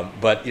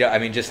 But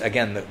just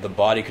again, the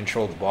body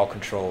control, the ball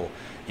control,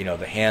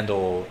 the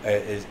handle,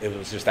 it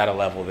was just at a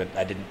level that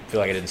I didn't feel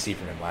like I didn't see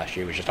from him last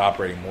year. He was just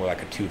operating more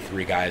like a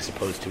 2-3 guy as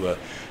opposed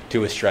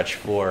to a stretch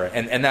 4,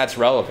 and that's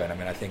relevant.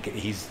 I think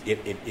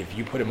if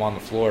you put him on the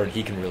floor and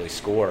he can really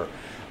score,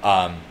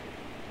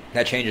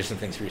 that changes some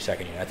things for your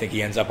second unit. I think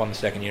he ends up on the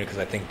second unit because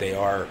I think they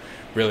are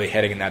really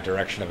heading in that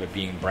direction of it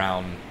being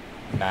Brown,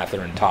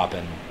 Mather, and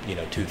Toppin,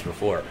 2 through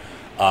 4.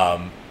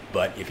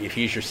 But if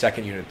he's your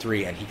second unit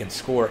 3 and he can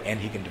score and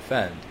he can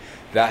defend,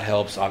 that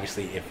helps.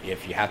 Obviously,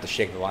 if you have to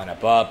shake the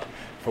lineup up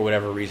for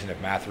whatever reason,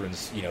 if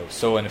Matherin's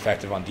so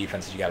ineffective on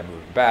defense that you got to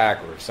move him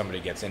back, or if somebody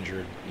gets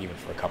injured even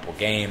for a couple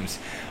games,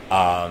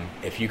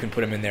 if you can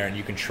put him in there and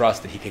you can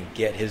trust that he can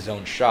get his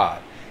own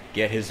shot,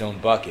 get his own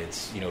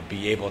buckets,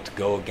 be able to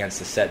go against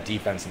the set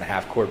defense in the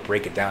half court,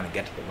 break it down and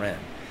get to the rim,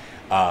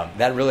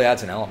 that really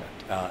adds an element.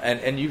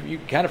 And you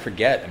kind of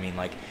forget,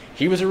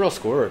 he was a real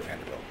scorer at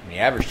Vanderbilt. He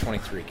averaged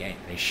 23 a game,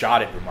 and he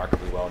shot it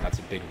remarkably well, and that's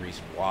a big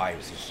reason why. He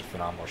was just a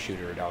phenomenal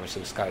shooter. And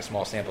obviously, it was kind of a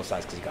small sample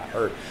size because he got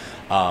hurt.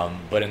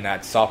 But in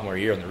that sophomore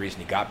year, and the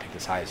reason he got picked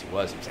as high as he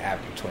was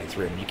averaging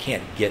 23. You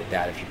can't get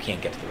that if you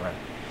can't get to the rim,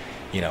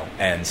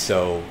 And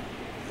so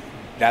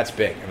that's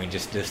big.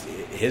 Just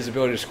his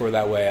ability to score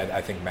that way,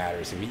 I think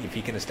matters. If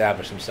he can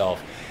establish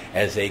himself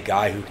as a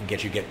guy who can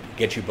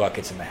get you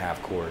buckets in the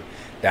half court,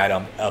 that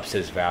ups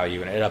his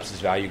value, and it ups his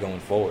value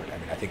going forward.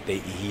 I think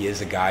he is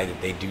a guy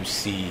that they do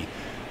see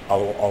a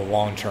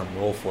long-term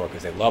role for,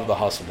 because they love the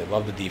hustle, they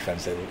love the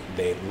defense,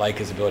 they like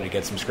his ability to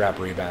get some scrap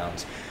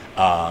rebounds.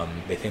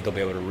 They think they'll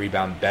be able to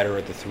rebound better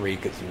at the 3,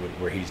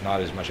 where he's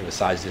not as much of a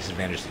size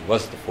disadvantage as he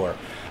was at the 4.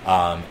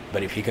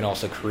 But if he can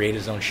also create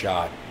his own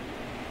shot,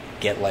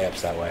 get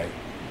layups that way,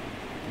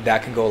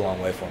 that can go a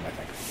long way for him, I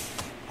think.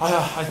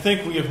 I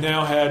think we have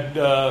now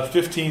had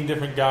 15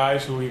 different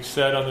guys who we've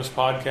said on this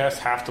podcast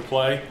have to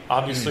play.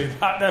 Obviously,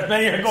 not that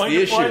many are going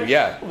to play.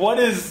 Yeah. What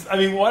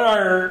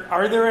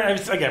are there?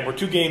 Again, we're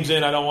 2 games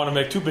in. I don't want to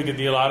make too big a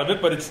deal out of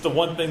it, but it's the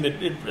one thing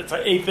it's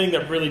a thing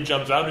that really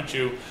jumps out at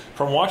you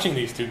from watching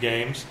these 2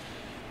 games.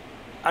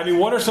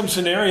 What are some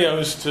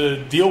scenarios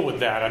to deal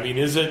with that?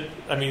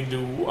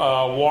 Do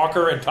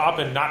Walker and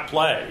Toppin not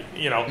play?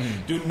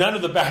 Do none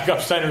of the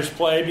backup centers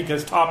play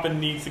because Toppin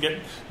needs to get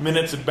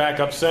minutes at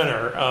backup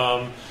center?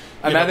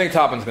 I think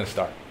Toppin's going to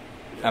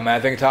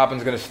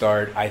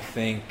start. I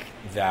think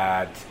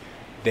that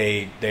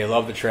they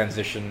love the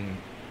transition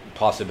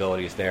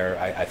possibilities there.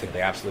 I think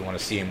they absolutely want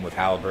to see him with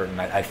Halliburton.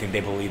 I think they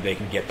believe they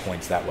can get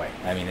points that way.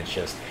 I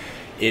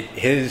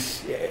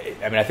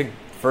think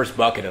first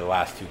bucket of the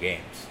last 2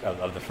 games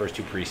of the first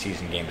 2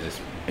 preseason games has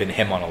been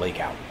him on a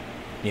leak out,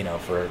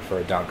 for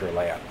a dunk or a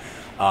layup.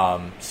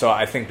 So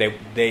I think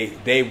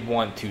they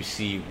want to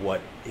see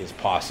what is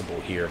possible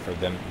here for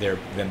them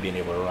being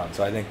able to run.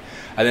 So I think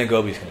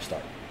Obi's going to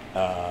start,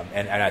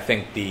 and I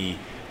think the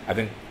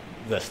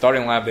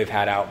starting lineup they've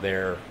had out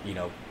there,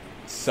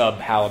 sub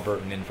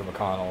Halliburton in for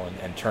McConnell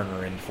and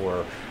Turner in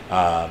for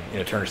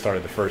Turner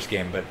started the first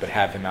game, but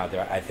have him out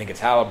there. I think it's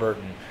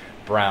Halliburton,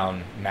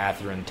 Brown,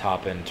 Matherin,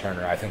 Toppin,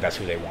 Turner. I think that's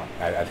who they want.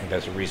 I think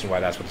that's the reason why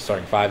that's what the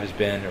starting 5 has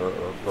been, or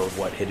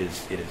what it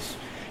is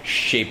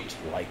shaped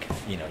like.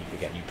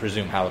 Again, you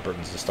presume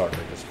Halliburton's the starter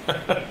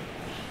because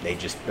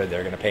they're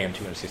going to pay him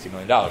 $260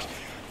 million.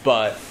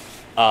 But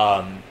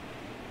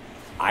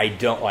I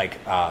don't like.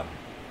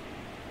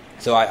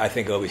 So I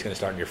think Obi's going to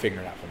start, and you're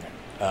figuring it out from there.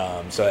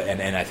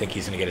 And I think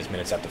he's going to get his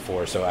minutes up to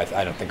 4. So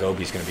I don't think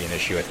Obi's going to be an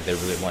issue. I think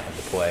they really want him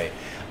to play.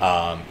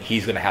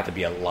 He's going to have to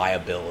be a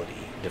liability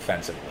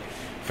defensively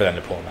for them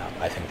to pull him out.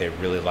 I think they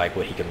really like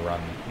what he can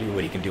run,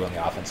 what he can do on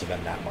the offensive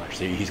end that much.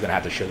 So he's going to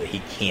have to show that he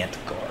can't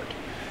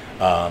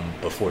guard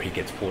before he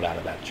gets pulled out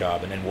of that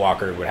job. And then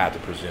Walker would have to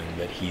presume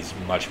that he's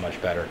much,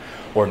 much better,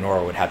 or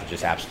Nora would have to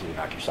just absolutely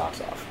knock your socks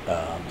off.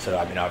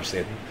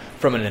 Obviously,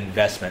 from an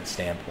investment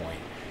standpoint,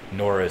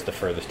 Nora is the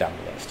furthest down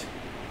the list.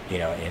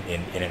 In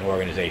an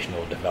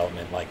organizational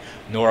development,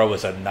 Nora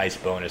was a nice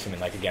bonus.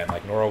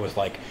 Nora was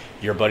like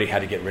your buddy had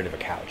to get rid of a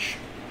couch,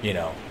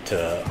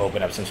 to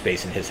open up some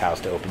space in his house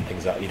to open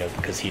things up,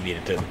 because he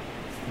needed to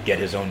get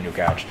his own new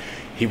couch.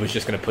 He was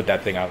just going to put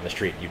that thing out in the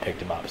street, and you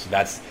picked him up. So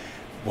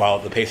while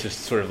the Pacers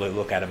sort of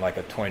look at him like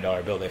a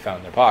 $20 bill they found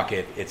in their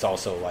pocket, it's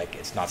also like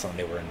it's not something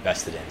they were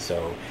invested in.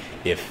 So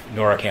if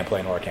Nora can't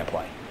play,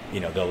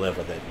 they'll live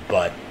with it.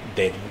 But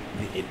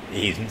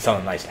he's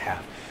something nice to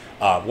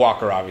have.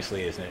 Walker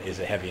obviously is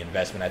a heavy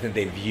investment. I think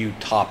they view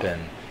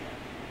Toppin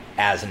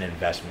as an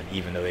investment,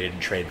 even though they didn't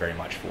trade very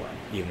much for him,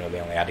 even though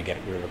they only had to get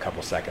rid of a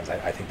couple seconds.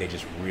 I think they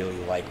just really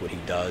like what he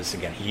does.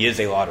 Again, he is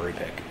a lottery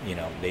pick.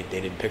 They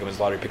didn't pick him as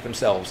a lottery pick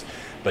themselves,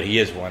 but he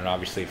is one. And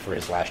obviously for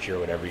his last year or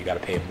whatever, you got to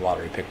pay him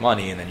lottery pick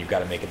money, and then you've got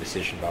to make a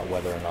decision about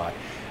whether or not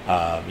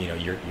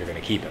you're going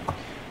to keep him.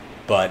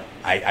 But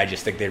I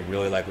just think they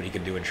really like what he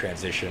can do in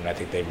transition. I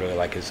think they really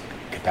like his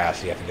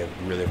capacity. I think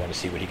they really want to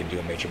see what he can do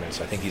in major minutes.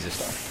 So I think he's a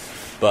star.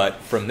 But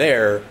from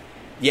there,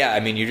 yeah,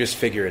 I mean, you just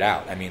figure it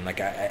out. I mean, like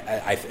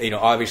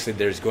obviously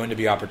there's going to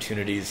be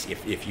opportunities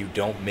if you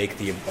don't make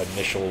the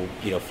initial,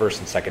 first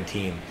and second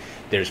team.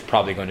 There's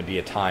probably going to be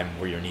a time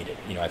where you're needed.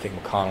 I think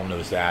McConnell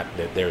knows that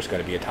there's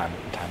going to be a time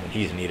when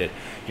he's needed.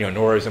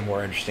 Nora's a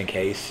more interesting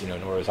case.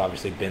 Nora's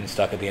obviously been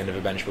stuck at the end of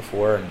a bench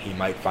before, and he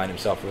might find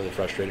himself really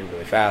frustrated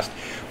really fast,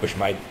 which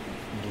might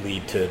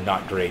lead to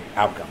not great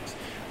outcomes.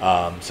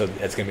 So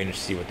it's going to be interesting to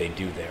see what they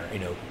do there.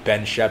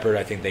 Ben Sheppard,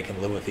 I think they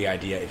can live with the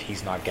idea if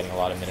he's not getting a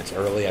lot of minutes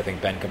early. I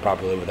think Ben can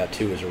probably live with that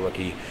too as a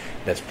rookie.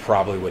 That's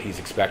probably what he's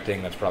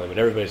expecting. That's probably what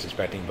everybody's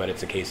expecting. But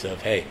it's a case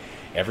of, hey,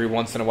 every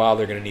once in a while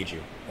they're going to need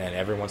you, and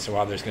every once in a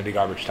while there's going to be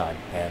garbage time,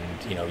 and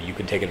you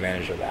can take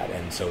advantage of that.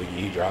 And so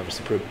you're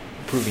obviously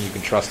proving you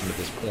can trust him at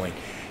this point.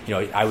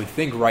 I would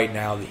think right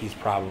now that he's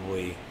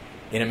probably,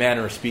 in a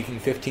manner of speaking,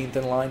 15th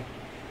in line.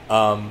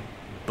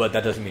 But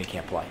that doesn't mean he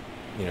can't play.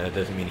 That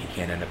doesn't mean he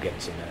can't end up getting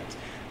some minutes.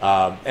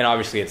 And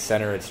obviously at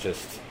center, it's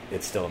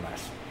still a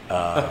mess.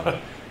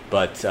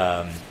 But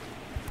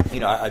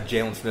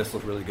Jalen Smith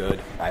looked really good.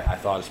 I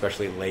thought,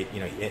 especially late.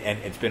 And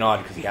it's been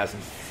odd because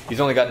he's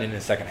only gotten in the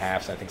second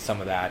half. So I think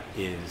some of that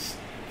is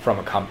from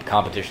a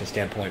competition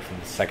standpoint from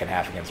the second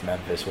half against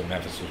Memphis, when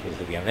Memphis was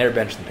at the end of their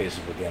bench and the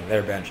Pacers were at the end of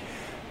their bench.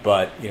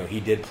 But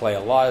he did play a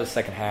lot of the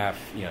second half.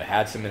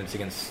 Had some minutes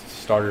against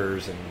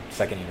starters and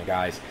second unit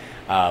guys.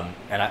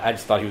 And I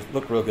just thought he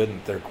looked real good in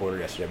the third quarter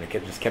yesterday. I mean, he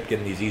just kept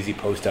getting these easy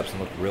post-ups and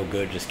looked real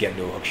good, just getting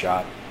to a hook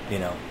shot,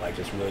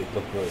 just really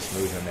looked really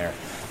smooth in there.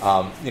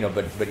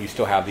 But you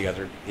still have the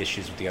other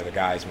issues with the other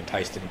guys. I mean,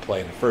 Tice didn't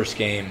play in the first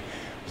game,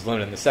 was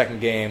limited in the second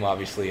game.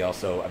 Obviously,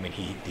 also, I mean,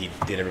 he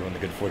did everyone the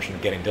good fortune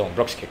of getting Dylan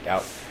Brooks kicked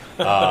out.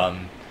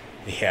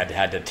 He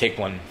had to take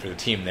one for the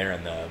team there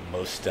in the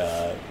most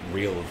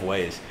real of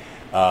ways.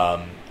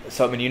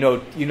 So, I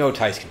mean,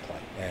 Tice can play.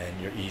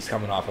 And he's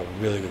coming off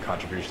of really good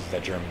contributions to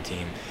that German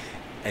team.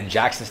 And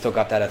Jackson still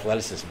got that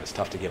athleticism. It's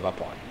tough to give up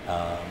on.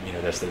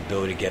 There's the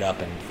ability to get up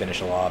and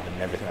finish a lob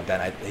and everything like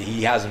that.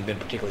 He hasn't been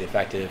particularly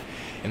effective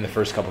in the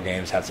first couple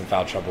games, had some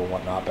foul trouble and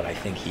whatnot, but I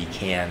think he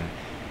can.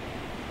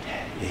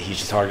 He's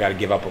just a hard guy to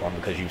give up on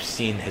because you've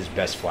seen his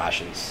best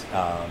flashes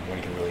when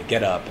he can really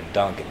get up and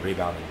dunk and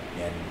rebound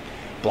and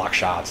block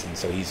shots, and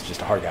so he's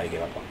just a hard guy to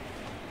give up on.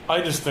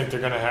 I just think they're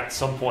going to at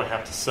some point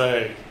have to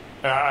say,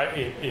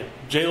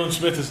 Jalen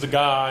Smith is the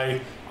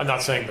guy. I'm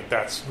not saying that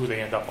that's who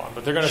they end up on,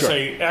 but they're going to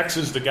say X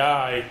is the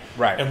guy,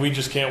 right? And we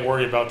just can't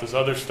worry about this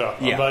other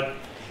stuff. Yeah. But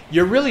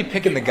you're really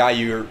picking the guy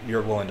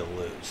you're willing to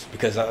lose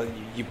because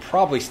you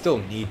probably still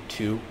need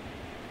two.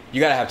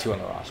 You got to have two on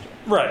the roster,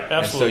 right? Absolutely.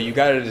 And so you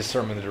got to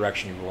determine the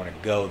direction you want to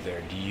go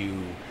there.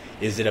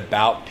 Is it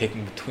about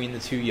picking between the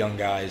two young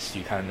guys so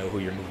you kind of know who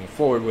you're moving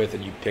forward with,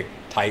 and you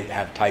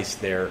have Tice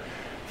there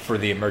for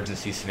the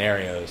emergency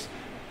scenarios,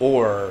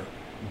 or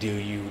do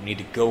you need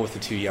to go with the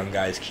two young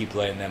guys, keep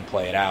letting them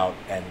play it out,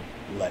 and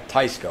let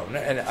Tice go?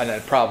 And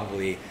that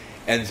probably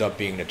ends up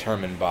being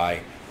determined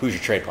by who's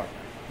your trade partner.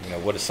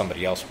 What does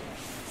somebody else want?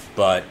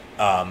 But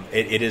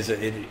it is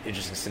an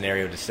interesting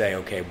scenario to say,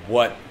 okay,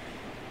 what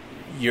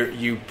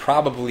you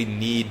probably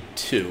need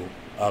two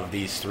of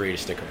these three to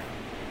stick around.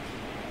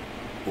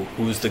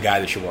 Who's the guy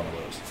that you want to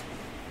lose?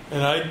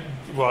 And and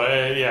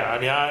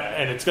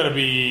it's going to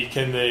be,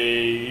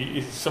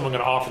 is someone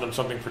going to offer them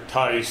something for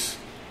Tice?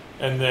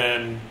 And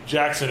then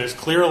Jackson is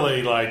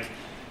clearly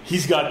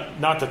he's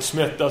got, not that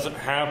Smith doesn't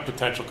have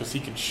potential because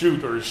he can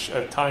shoot, or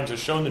at times has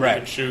shown that he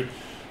can shoot,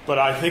 but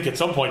I think at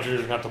some point you're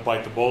just going to have to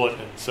bite the bullet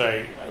and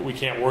say, we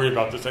can't worry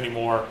about this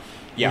anymore.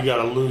 Yeah. We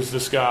got to lose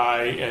this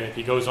guy, and if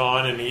he goes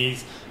on and I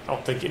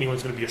don't think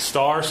anyone's going to be a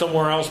star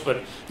somewhere else, but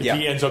if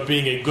he ends up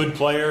being a good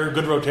player,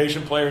 good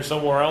rotation player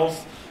somewhere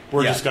else,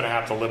 we're just going to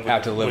have to live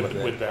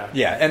with that.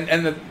 Yeah,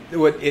 and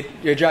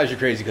it drives you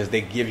crazy because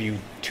they give you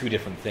two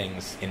different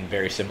things in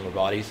very similar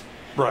bodies.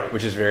 Right,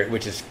 which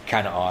is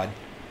kind of odd,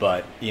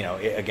 but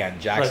again,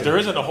 Jackson. Right, there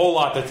isn't a whole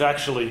lot that's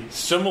actually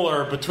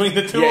similar between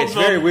the two. Yeah, it's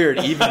very weird,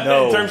 even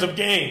though in terms of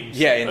games.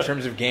 Yeah, in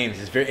terms of games,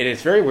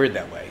 it's very weird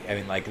that way. I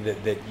mean,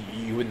 that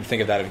you wouldn't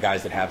think of that of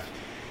guys that have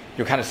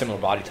kind of similar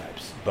body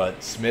types,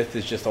 but Smith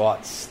is just a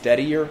lot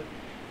steadier.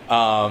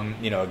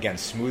 Again,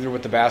 smoother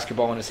with the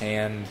basketball in his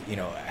hand.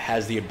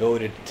 Has the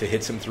ability to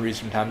hit some threes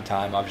from time to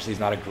time. Obviously, he's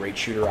not a great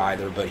shooter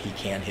either, but he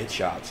can hit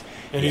shots.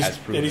 And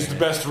he's the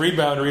best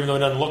rebounder, even though he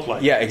doesn't look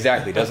like it. Yeah,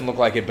 exactly. Doesn't look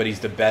like it, but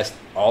he's the best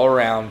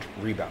all-around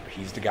rebounder.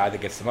 He's the guy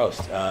that gets the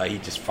most. He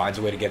just finds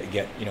a way to get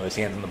his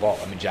hands on the ball.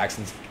 I mean,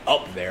 Jackson's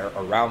up there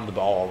around the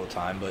ball all the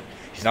time, but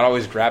he's not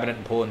always grabbing it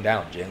and pulling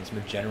down. Jalen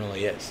Smith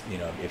generally is.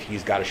 If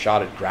he's got a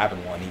shot at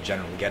grabbing one, he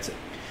generally gets it.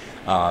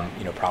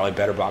 Probably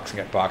better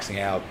boxing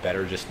out,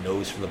 better just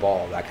nose for the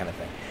ball, that kind of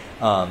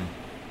thing.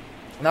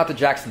 Not that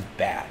Jackson's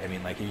bad. I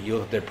mean, you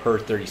look at their per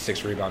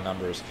 36 rebound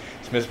numbers.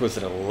 Smith was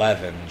at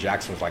 11.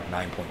 Jackson was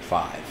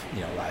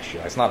 9.5. Last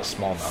year. It's not a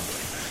small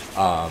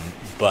number.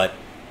 But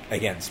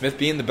again, Smith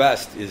being the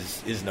best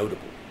is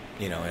notable.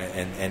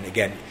 And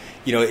again,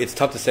 it's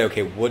tough to say.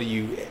 Okay, what do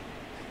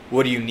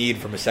you need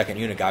from a second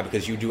unit guy,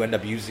 because you do end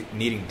up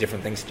needing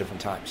different things at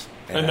different times.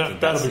 And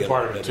that'll be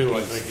part of it too.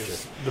 I think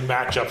is the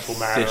matchups will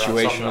matter.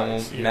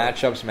 Situational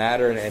matchups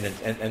matter, and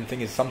the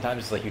thing is,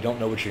 sometimes it's you don't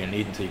know what you're going to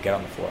need until you get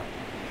on the floor.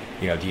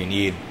 Do you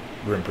need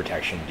rim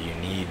protection? Do you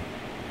need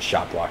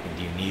shot blocking?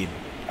 Do you need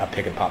a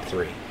pick and pop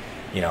three?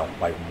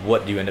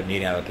 What do you end up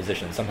needing out of the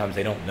position? And sometimes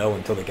they don't know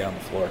until they get on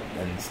the floor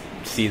and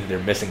see that they're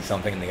missing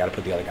something, and they got to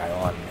put the other guy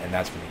on, and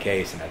that's been the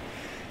case. And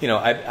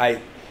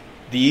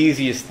the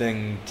easiest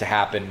thing to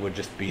happen would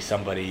just be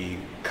somebody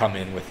come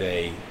in with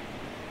a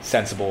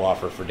sensible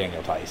offer for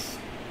Daniel Tice,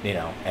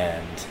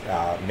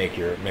 and make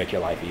your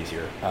life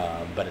easier.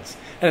 But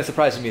it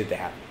surprises me that they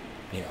haven't.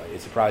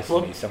 It surprises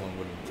me someone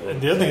wouldn't.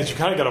 And the other thing is, you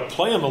kind of got to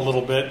play them a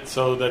little bit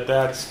so that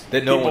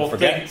no one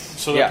forgets.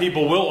 So that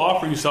people will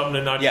offer you something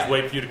and not just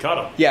wait for you to cut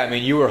them. Yeah, I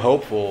mean, you were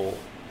hopeful.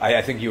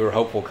 I think you were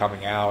hopeful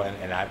coming out,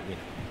 and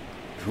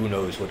who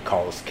knows what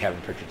calls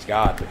Kevin Pritchard's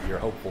God, but you're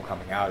hopeful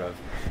coming out of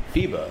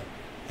FIBA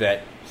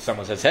that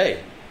someone says,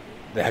 hey,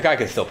 that guy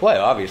can still play,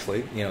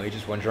 obviously. He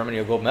just won Germany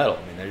a gold medal.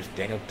 I mean, there's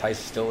Daniel Tice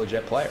is still a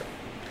jet player.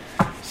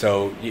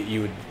 So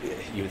you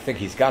would think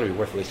he's got to be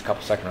worth at least a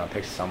couple second-round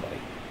picks to somebody.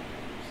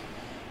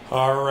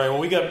 All right.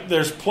 Well,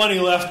 there's plenty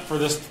left for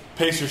this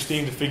Pacers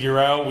team to figure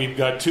out. We've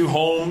got 2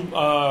 home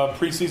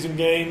preseason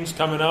games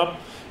coming up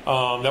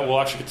that we'll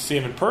actually get to see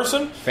them in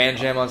person. Fan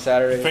Jam on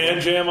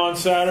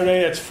Saturday.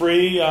 It's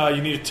free.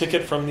 You need a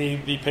ticket from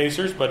the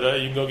Pacers, but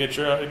you can go get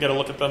a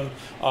look at them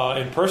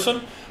in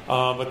person.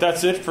 But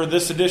that's it for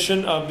this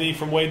edition of the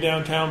From Way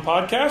Downtown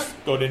podcast.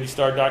 Go to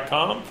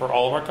IndyStar.com for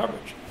all of our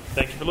coverage.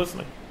 Thank you for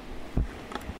listening.